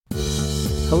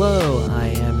Hello, I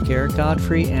am Garrett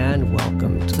Godfrey, and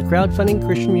welcome to the Crowdfunding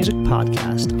Christian Music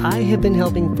Podcast. I have been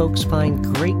helping folks find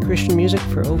great Christian music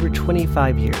for over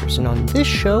 25 years, and on this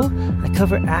show, I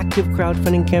cover active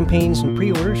crowdfunding campaigns and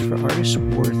pre-orders for artists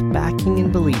worth backing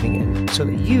and believing in, so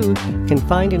that you can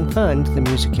find and fund the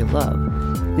music you love.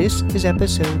 This is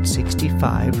episode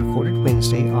 65, recorded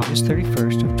Wednesday, August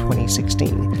 31st of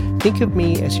 2016. Think of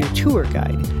me as your tour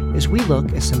guide as we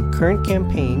look at some current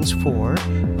campaigns for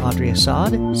Audrey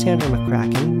Assad, Sandra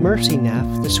McCracken, Mercy Neff,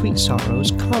 The Sweet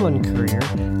Sorrows, Common Courier,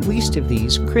 Least of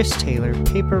These, Chris Taylor,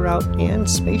 Paper Route, and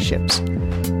Spaceships.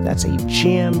 That's a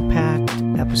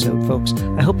jam-packed episode, folks.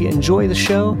 I hope you enjoy the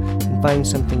show and find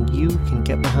something you can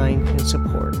get behind and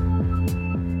support.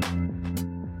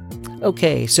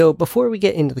 Okay, so before we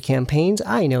get into the campaigns,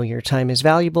 I know your time is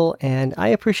valuable, and I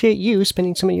appreciate you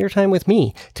spending some of your time with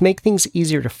me. To make things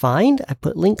easier to find, I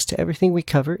put links to everything we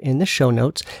cover in the show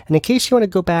notes, and in case you want to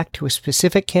go back to a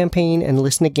specific campaign and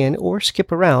listen again or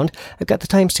skip around, I've got the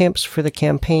timestamps for the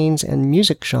campaigns and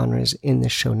music genres in the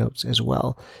show notes as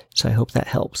well, so I hope that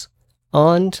helps.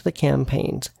 On to the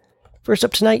campaigns. First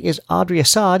up tonight is Audrey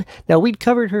Assad. Now, we'd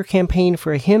covered her campaign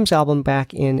for a hymns album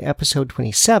back in episode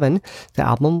 27. The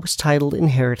album was titled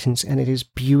Inheritance, and it is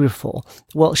beautiful.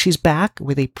 Well, she's back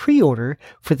with a pre-order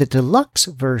for the deluxe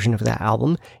version of that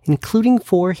album, including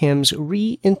 4 hymns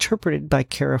reinterpreted by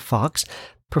Kara Fox,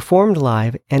 performed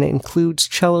live, and it includes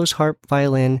cellos, harp,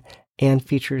 violin, and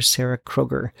features Sarah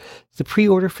Kroger. The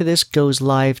pre-order for this goes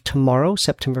live tomorrow,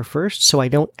 September 1st, so I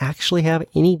don't actually have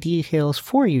any details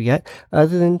for you yet,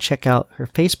 other than check out her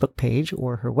Facebook page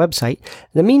or her website.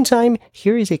 In the meantime,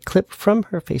 here is a clip from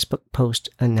her Facebook post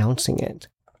announcing it.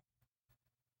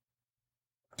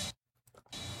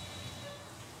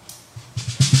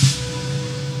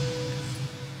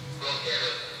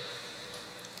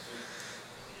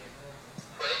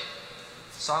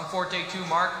 Song 4, take 2,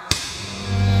 Mark.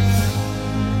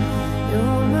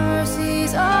 Your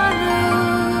mercies are new,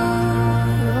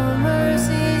 your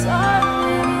mercies are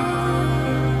new,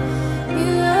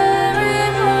 you every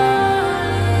morning.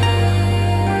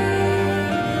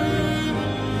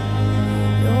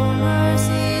 Your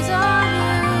mercies are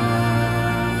new,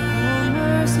 your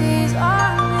mercies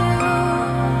are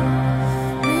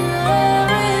new, you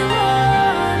every morning.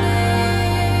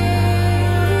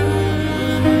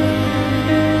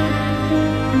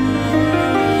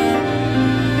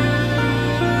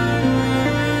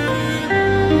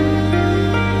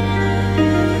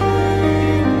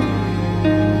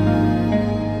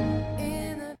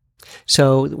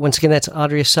 So once again, that's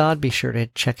Audrey Assad. Be sure to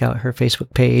check out her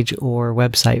Facebook page or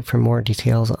website for more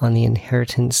details on the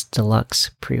Inheritance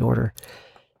Deluxe pre-order.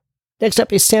 Next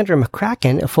up is Sandra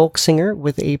McCracken, a folk singer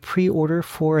with a pre-order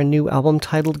for a new album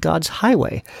titled God's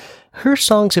Highway. Her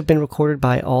songs have been recorded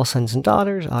by All Sons and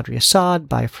Daughters, Audrey Assad,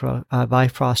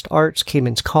 Bifrost Arts,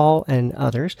 Caedmon's Call, and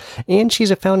others, and she's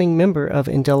a founding member of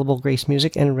Indelible Grace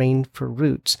Music and Rain for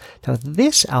Roots. Now,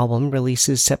 this album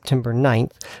releases September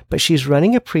 9th, but she's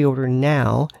running a pre-order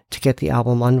now to get the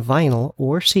album on vinyl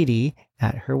or CD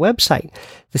at her website.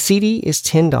 The CD is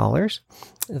 $10,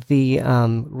 the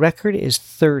record is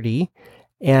 $30,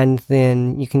 and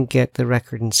then you can get the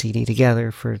record and CD together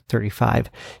for $35.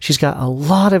 She's got a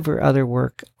lot of her other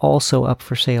work also up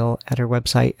for sale at her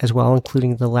website as well,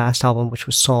 including the last album, which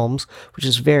was Psalms, which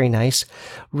is very nice.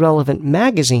 Relevant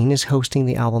Magazine is hosting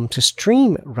the album to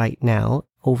stream right now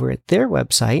over at their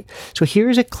website. So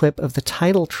here's a clip of the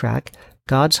title track,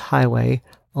 God's Highway,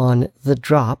 on The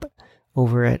Drop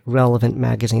over at Relevant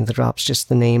Magazine. The Drop's just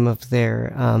the name of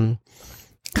their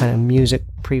kind of music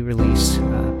pre-release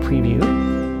preview.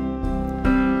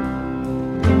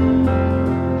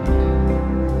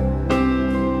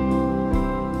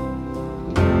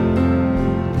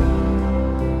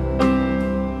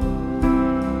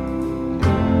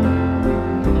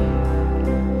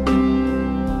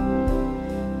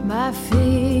 My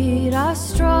feet are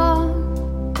strong,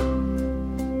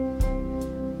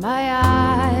 my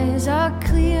eyes are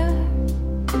clear,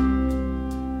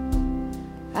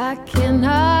 I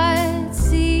cannot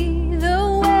see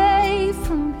the way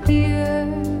from here,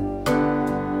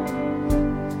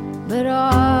 but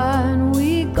on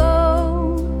we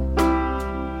go.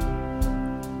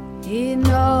 He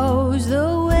knows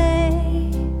the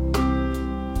way,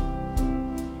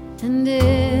 and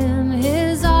in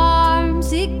his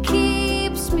arms he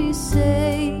keeps me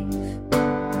safe.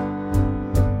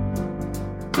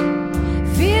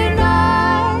 Fear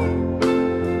not,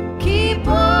 keep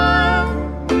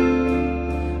on,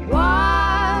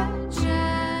 watch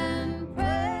and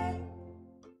pray.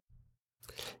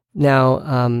 Now,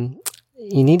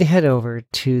 you need to head over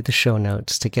to the show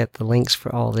notes to get the links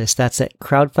for all this. That's at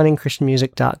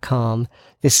crowdfundingchristianmusic.com.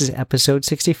 This is episode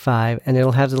 65, and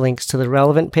it'll have the links to the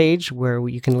relevant page where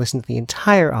you can listen to the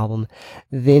entire album.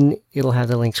 Then it'll have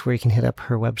the links where you can hit up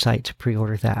her website to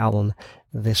pre-order that album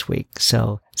this week.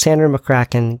 So Sandra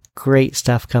McCracken, great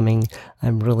stuff coming.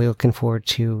 I'm really looking forward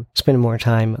to spending more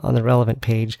time on the relevant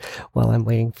page while I'm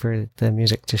waiting for the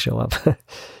music to show up.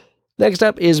 Next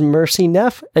up is Mercy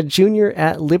Neff, a junior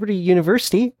at Liberty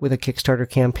University, with a Kickstarter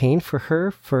campaign for her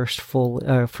first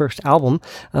album,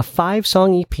 a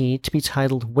 5-song EP to be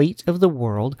titled Weight of the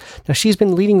World. Now, she's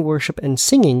been leading worship and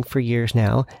singing for years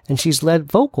now, and she's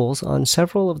led vocals on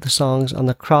several of the songs on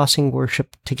the Crossing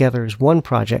Worship Together as One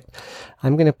project.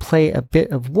 I'm going to play a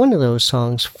bit of one of those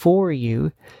songs for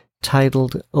you,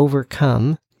 titled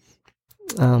Overcome.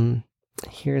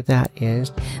 Here that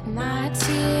is. My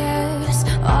tears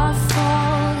are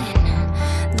falling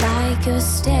like a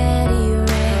steady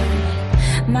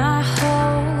rain. My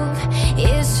hope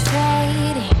is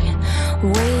fading,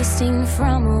 wasting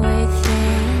from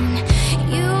within.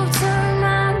 You turn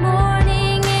my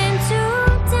mourning into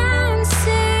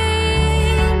dancing.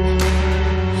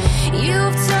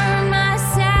 You've turned my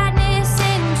sadness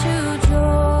into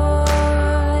joy.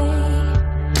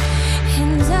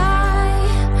 And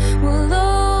I will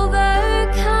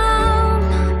overcome.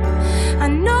 I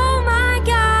know my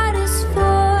God is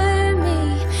for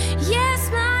me. Yes,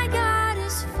 my God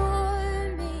is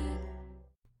for me.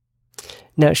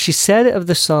 Now, she said of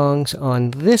the songs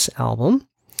on this album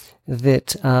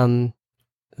that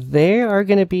they are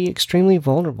going to be extremely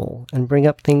vulnerable and bring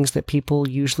up things that people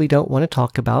usually don't want to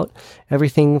talk about.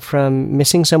 Everything from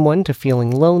missing someone to feeling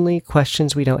lonely,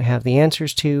 questions we don't have the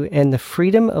answers to, and the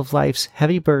freedom of life's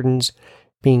heavy burdens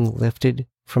being lifted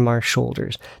from our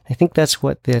shoulders. I think that's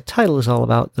what the title is all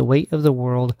about, the weight of the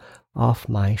world off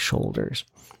my shoulders.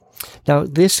 Now,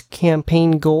 this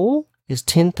campaign goal is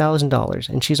 $10,000,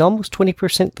 and she's almost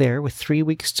 20% there with 3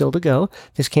 weeks still to go.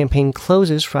 This campaign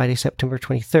closes Friday, September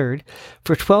 23rd.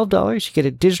 For $12, you get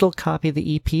a digital copy of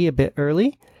the EP a bit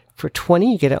early. For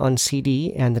 $20, you get it on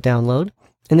CD and the download.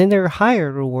 And then there are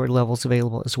higher reward levels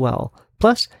available as well.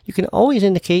 Plus, you can always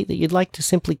indicate that you'd like to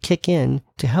simply kick in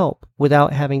to help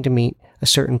without having to meet a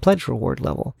certain pledge reward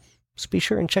level. So be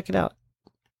sure and check it out.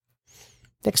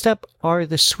 Next up are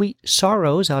the Sweet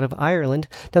Sorrows out of Ireland.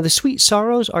 Now, the Sweet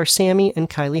Sorrows are Sammy and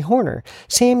Kylie Horner.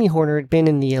 Sammy Horner had been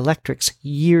in the Electrics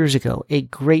years ago, a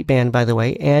great band, by the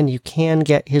way, and you can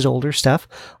get his older stuff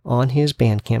on his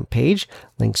Bandcamp page.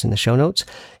 Links in the show notes.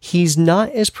 He's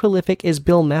not as prolific as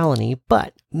Bill Maloney,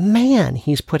 but man,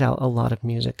 he's put out a lot of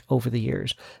music over the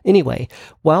years. Anyway,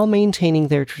 while maintaining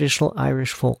their traditional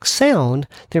Irish folk sound,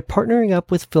 they're partnering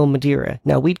up with Phil Madeira.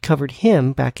 Now, we'd covered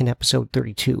him back in episode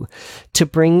 32 to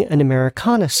bring an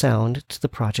Americana sound to the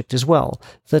project as well.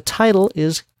 The title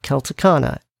is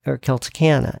Celticana, or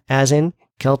Celticana, as in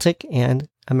Celtic and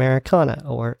Americana,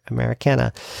 or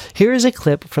Americana. Here is a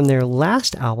clip from their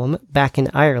last album back in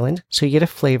Ireland, so you get a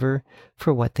flavor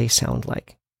for what they sound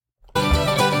like.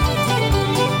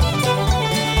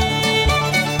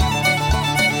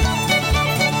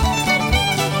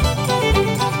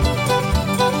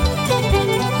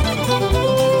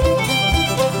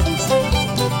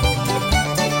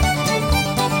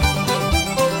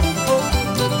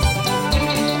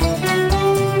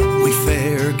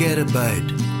 About.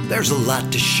 There's a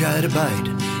lot to shout about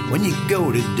when you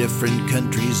go to different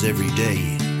countries every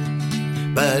day.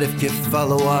 But if you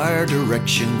follow our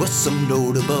direction with some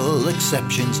notable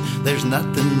exceptions, there's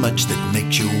nothing much that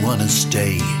makes you want to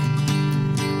stay.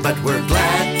 But we're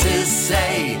glad to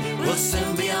say we'll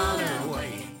soon be on our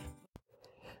way.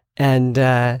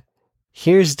 And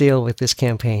here's the deal with this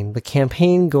campaign. The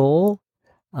campaign goal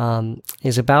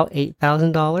is about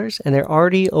 $8,000, and they're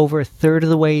already over a third of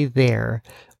the way there,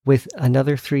 with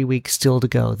another 3 weeks still to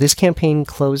go. This campaign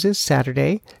closes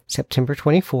Saturday, September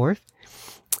 24th.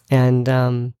 And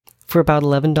for about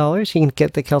 $11, you can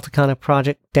get the Celticana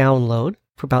Project download.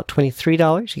 For about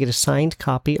 $23, you get a signed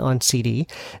copy on CD.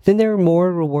 Then there are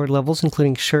more reward levels,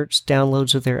 including shirts,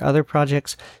 downloads of their other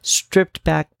projects, stripped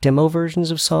back demo versions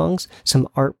of songs, some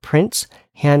art prints,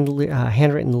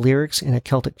 handwritten lyrics in a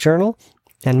Celtic journal,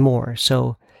 and more.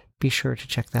 So be sure to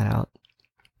check that out.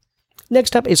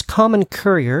 Next up is Common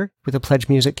Courier with a Pledge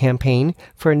Music campaign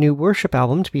for a new worship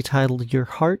album to be titled Your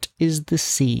Heart is the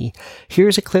Sea.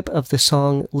 Here's a clip of the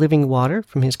song Living Water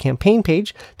from his campaign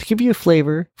page to give you a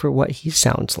flavor for what he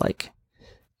sounds like.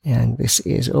 And this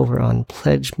is over on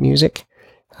Pledge Music,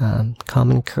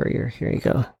 Common Courier. Here you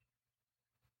go.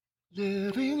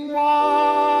 Living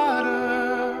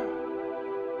water,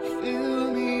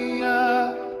 fill me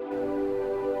up.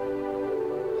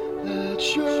 Let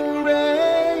watch your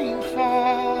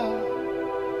rainfall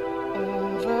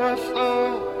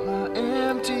overflow my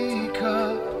empty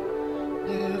cup.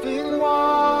 Living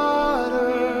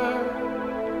water,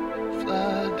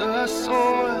 flood the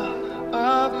soil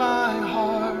of my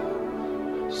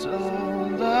heart, so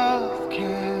love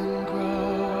can grow.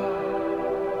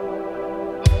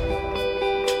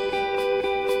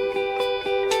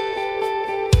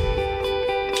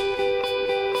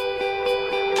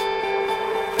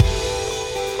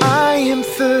 I am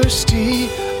thirsty,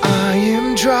 I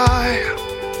am dry.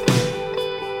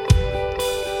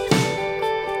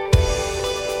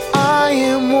 I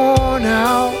am worn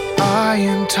out, I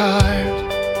am tired.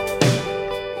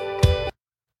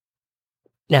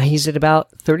 Now he's at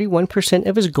about 31%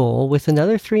 of his goal with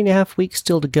another 3.5 weeks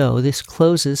still to go. This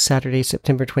closes Saturday,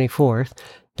 September 24th.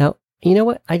 Now, you know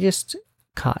what? I just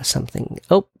caught something.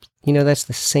 Oh, you know, that's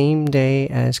the same day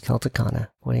as Celticana.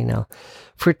 What do you know?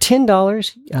 For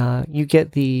 $10, you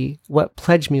get what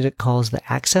Pledge Music calls the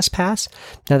Access Pass.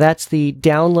 Now that's the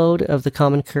download of the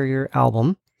Common Courier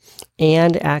album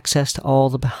and access to all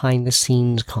the behind the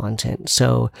scenes content.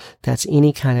 So that's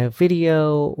any kind of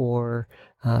video or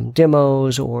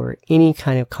demos or any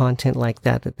kind of content like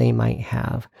that they might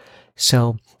have.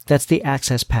 So that's the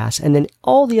Access Pass. And then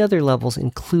all the other levels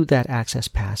include that Access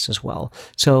Pass as well.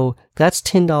 So that's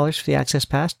 $10 for the Access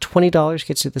Pass. $20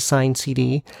 gets you the signed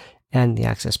CD and the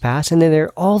Access Pass. And then there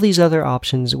are all these other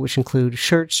options, which include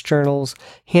shirts, journals,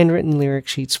 handwritten lyric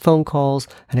sheets, phone calls,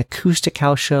 an acoustic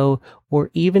house show,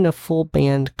 or even a full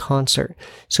band concert.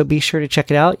 So be sure to check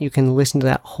it out. You can listen to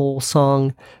that whole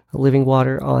song, Living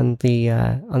Water, on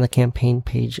the campaign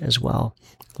page as well.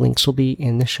 Links will be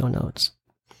in the show notes.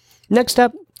 Next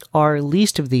up are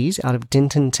Least of These out of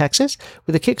Denton, Texas,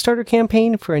 with a Kickstarter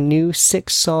campaign for a new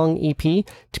 6-song EP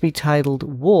to be titled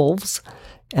Wolves.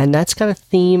 And that's got a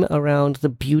theme around the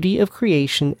beauty of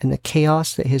creation and the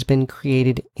chaos that has been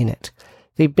created in it.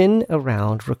 They've been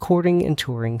around recording and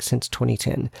touring since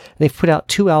 2010. They've put out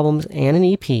 2 albums and an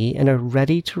EP and are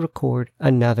ready to record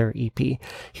another EP.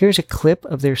 Here's a clip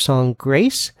of their song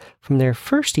Grace from their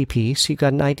first EP, so you've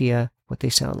got an idea what they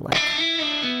sound like.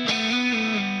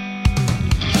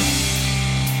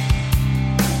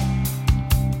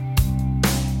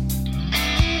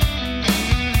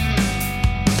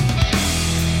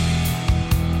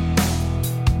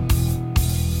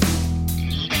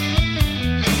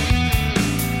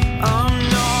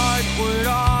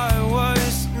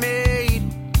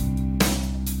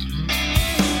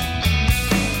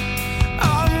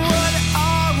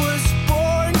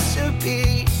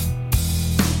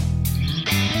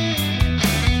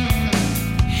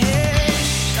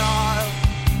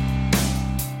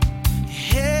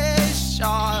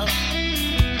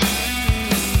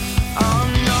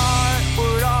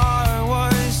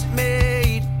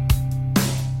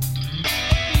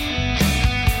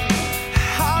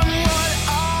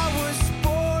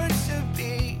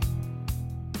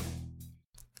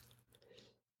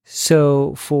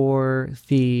 So for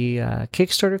the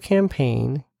Kickstarter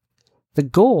campaign, the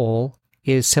goal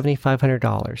is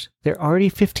 $7,500. They're already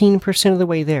 15% of the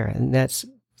way there, and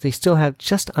they still have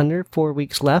just under 4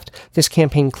 weeks left. This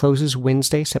campaign closes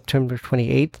Wednesday, September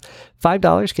 28th.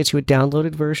 $5 gets you a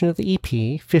downloaded version of the EP.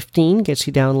 $15 gets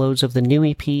you downloads of the new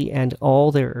EP and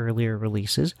all their earlier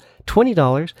releases.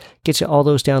 $20 gets you all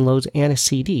those downloads and a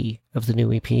CD of the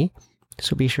new EP.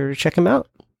 So be sure to check them out.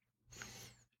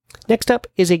 Next up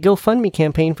is a GoFundMe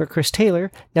campaign for Chris Taylor.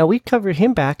 Now, we've covered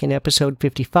him back in episode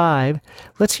 55.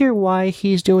 Let's hear why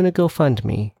he's doing a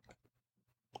GoFundMe.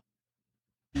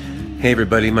 Hey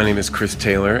everybody, my name is Chris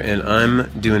Taylor, and I'm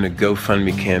doing a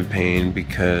GoFundMe campaign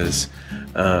because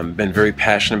I've been very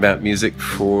passionate about music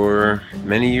for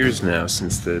many years now,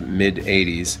 since the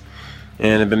mid-'80s,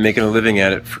 and I've been making a living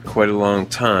at it for quite a long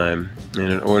time.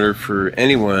 And in order for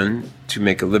anyone to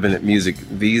make a living at music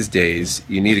these days,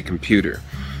 you need a computer.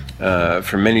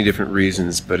 For many different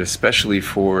reasons, but especially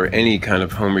for any kind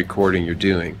of home recording you're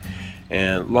doing.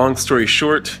 And long story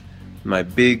short, my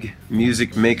big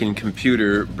music making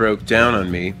computer broke down on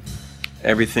me.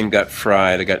 Everything got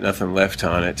fried, I got nothing left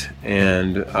on it,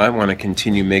 and I want to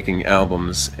continue making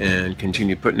albums and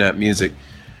continue putting out music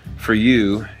for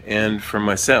you and for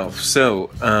myself.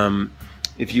 So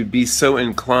if you'd be so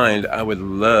inclined, I would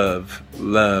love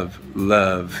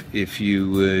if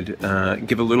you would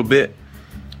give a little bit,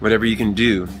 whatever you can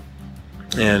do.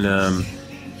 And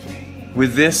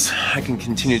with this, I can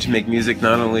continue to make music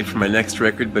not only for my next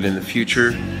record, but in the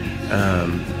future. I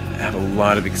have a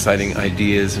lot of exciting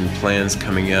ideas and plans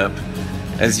coming up.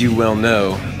 As you well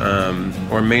know,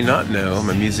 or may not know, I'm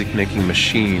a music making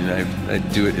machine. I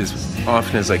do it as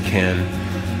often as I can.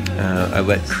 I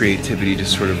let creativity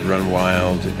just sort of run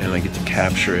wild, and I get to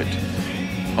capture it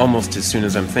almost as soon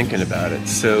as I'm thinking about it.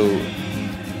 So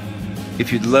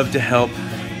if you'd love to help,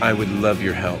 I would love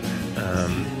your help.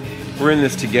 We're in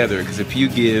this together, because if you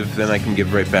give, then I can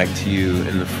give right back to you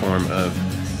in the form of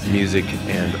music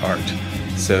and art.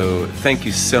 So thank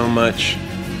you so much.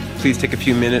 Please take a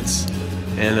few minutes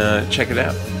and check it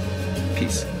out.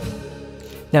 Peace.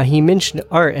 Now, he mentioned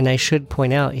art, and I should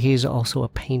point out he's also a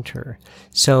painter.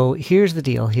 So here's the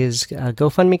deal. His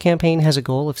GoFundMe campaign has a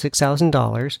goal of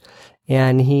 $6,000,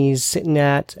 and he's sitting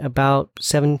at about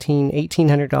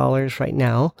 $1,800 right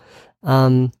now.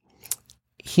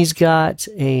 He's got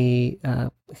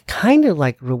a kind of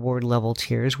like reward level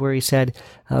tiers where he said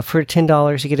for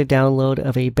 $10 you get a download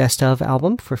of a best of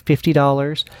album. For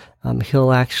 $50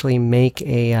 he'll actually make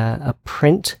a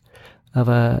print of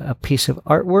a piece of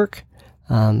artwork,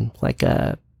 like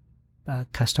a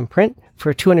custom print.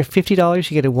 For $250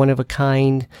 you get a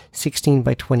one-of-a-kind 16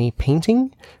 by 20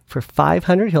 painting. For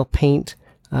 $500 he'll paint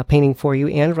painting for you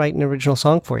and write an original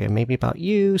song for you, maybe about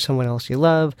you, someone else you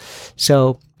love.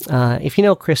 So if you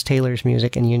know Chris Taylor's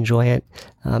music and you enjoy it,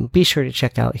 be sure to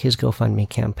check out his GoFundMe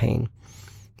campaign.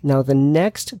 Now, the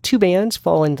next two bands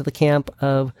fall into the camp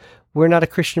of we're not a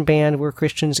Christian band, we're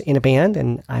Christians in a band,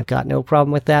 and I've got no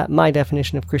problem with that. My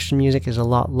definition of Christian music is a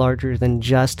lot larger than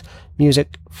just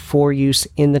music for use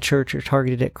in the church or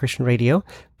targeted at Christian radio.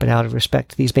 But out of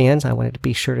respect to these bands, I wanted to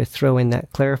be sure to throw in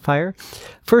that clarifier.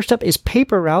 First up is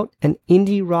Paper Route, an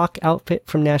indie rock outfit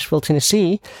from Nashville,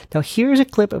 Tennessee. Now here's a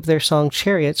clip of their song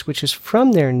Chariots, which is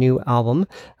from their new album,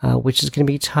 which is going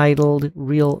to be titled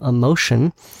Real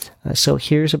Emotion. So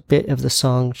here's a bit of the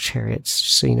song Chariots,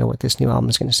 so you know what this new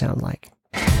album is going to sound like.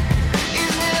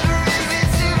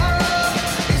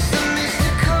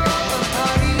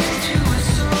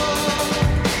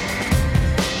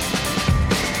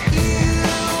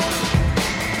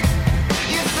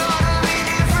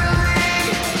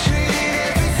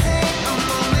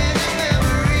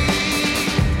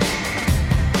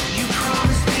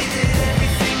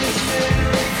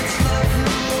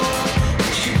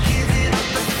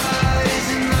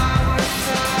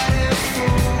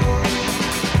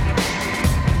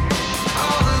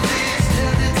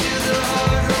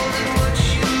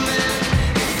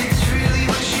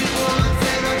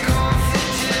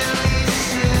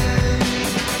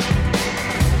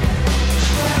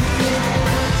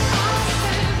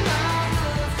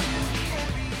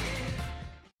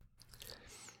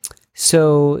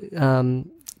 So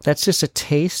that's just a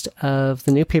taste of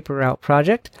the new Paper Route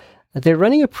project. They're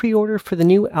running a pre-order for the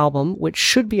new album, which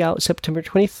should be out September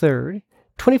 23rd.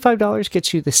 $25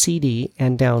 gets you the CD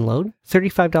and download.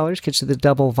 $35 gets you the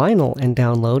double vinyl and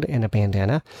download and a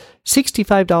bandana.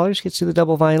 $65 gets you the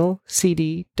double vinyl,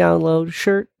 CD, download,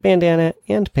 shirt, bandana,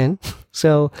 and pin.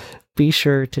 So be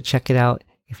sure to check it out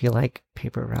if you like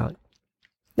Paper Route.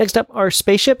 Next up are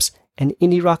Spaceships, an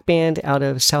indie rock band out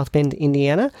of South Bend,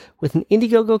 Indiana, with an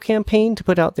Indiegogo campaign to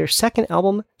put out their second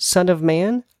album, Son of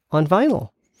Man, on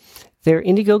vinyl. Their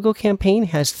Indiegogo campaign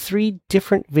has 3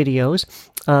 different videos.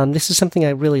 This is something I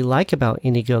really like about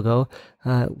Indiegogo.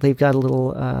 They've got a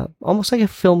little, almost like a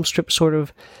film strip sort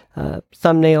of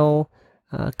thumbnail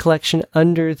collection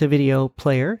under the video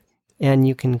player, and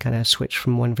you can kind of switch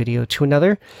from one video to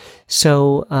another.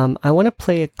 So I want to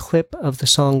play a clip of the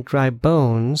song Dry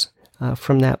Bones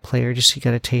from that player, just so you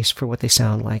got a taste for what they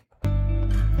sound like.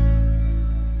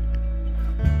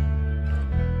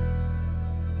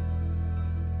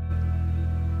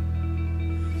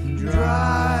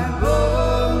 Dry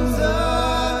bones,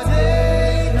 a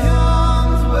day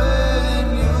comes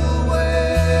when you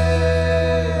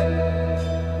wait.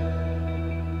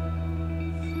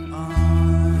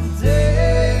 On a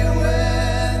day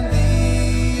when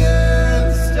the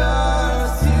earth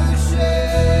starts to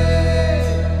shake,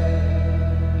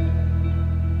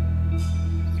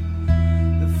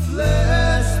 the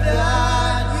flesh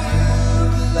that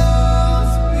you've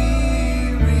lost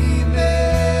be remade.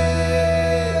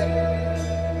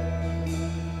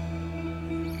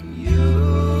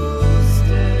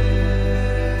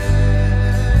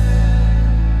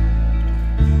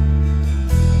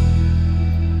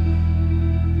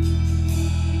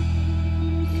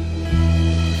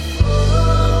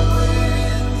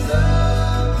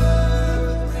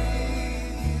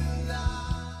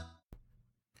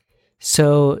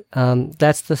 So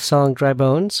that's the song Dry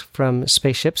Bones from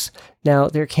Spaceships. Now,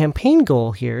 their campaign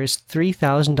goal here is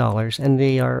 $3,000, and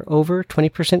they are over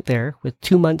 20% there with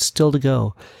 2 months still to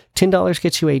go. $10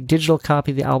 gets you a digital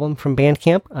copy of the album from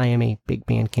Bandcamp. I am a big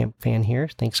Bandcamp fan here.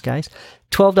 Thanks, guys.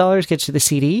 $12 gets you the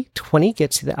CD. $20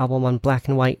 gets you the album on black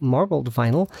and white marbled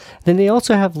vinyl. Then they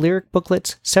also have lyric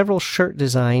booklets, several shirt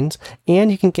designs,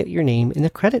 and you can get your name in the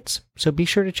credits. So be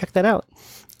sure to check that out.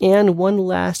 And one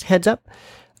last heads up.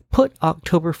 Put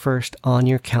October 1st on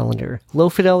your calendar. Low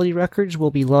Fidelity Records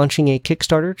will be launching a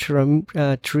Kickstarter to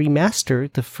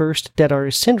remaster the first Dead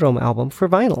Artist Syndrome album for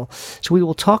vinyl. So we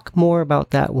will talk more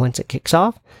about that once it kicks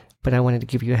off, but I wanted to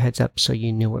give you a heads up so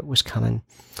you knew it was coming.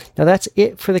 Now that's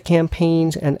it for the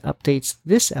campaigns and updates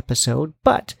this episode,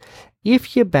 but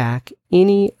if you back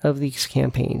any of these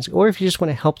campaigns, or if you just want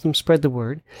to help them spread the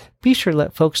word, be sure to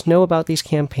let folks know about these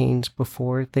campaigns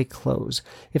before they close.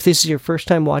 If this is your first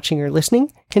time watching or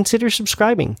listening, consider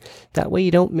subscribing. That way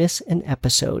you don't miss an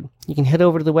episode. You can head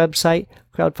over to the website,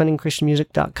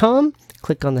 crowdfundingchristianmusic.com,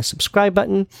 click on the subscribe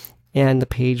button, and the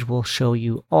page will show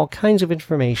you all kinds of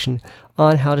information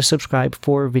on how to subscribe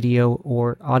for video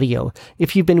or audio.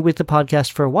 If you've been with the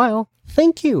podcast for a while,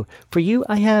 thank you. For you,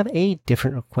 I have a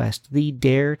different request, the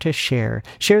dare to share.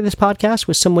 Share this podcast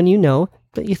with someone you know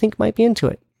that you think might be into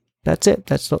it. That's it.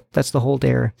 That's the whole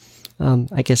dare.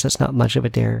 I guess that's not much of a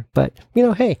dare, but,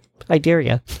 hey, I dare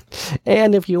you.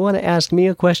 And if you want to ask me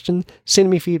a question, send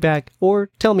me feedback, or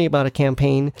tell me about a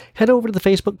campaign, head over to the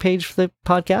Facebook page for the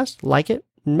podcast, like it,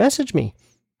 message me.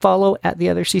 Follow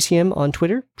 @TheOtherCCM on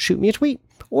Twitter, shoot me a tweet,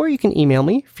 or you can email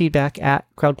me,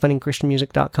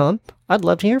 feedback@crowdfundingchristianmusic.com. I'd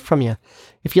love to hear from you.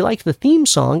 If you liked the theme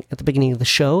song at the beginning of the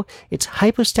show, it's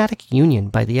Hypostatic Union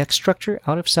by the X Structure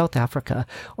out of South Africa.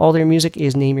 All their music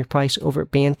is Name Your Price over at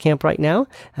Bandcamp right now,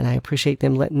 and I appreciate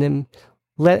them letting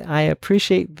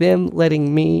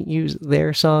me use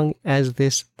their song as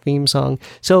this theme song.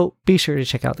 So be sure to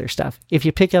check out their stuff. If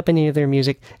you pick up any of their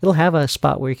music, it'll have a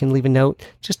spot where you can leave a note.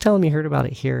 Just tell them you heard about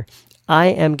it here. I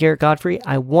am Garrett Godfrey.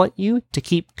 I want you to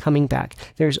keep coming back.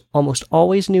 There's almost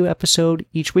always a new episode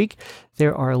each week.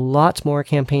 There are lots more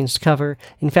campaigns to cover.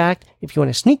 In fact, if you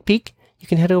want a sneak peek, you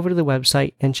can head over to the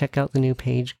website and check out the new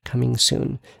page coming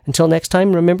soon. Until next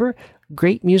time, remember,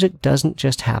 great music doesn't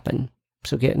just happen.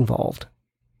 So get involved.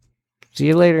 See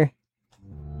you later.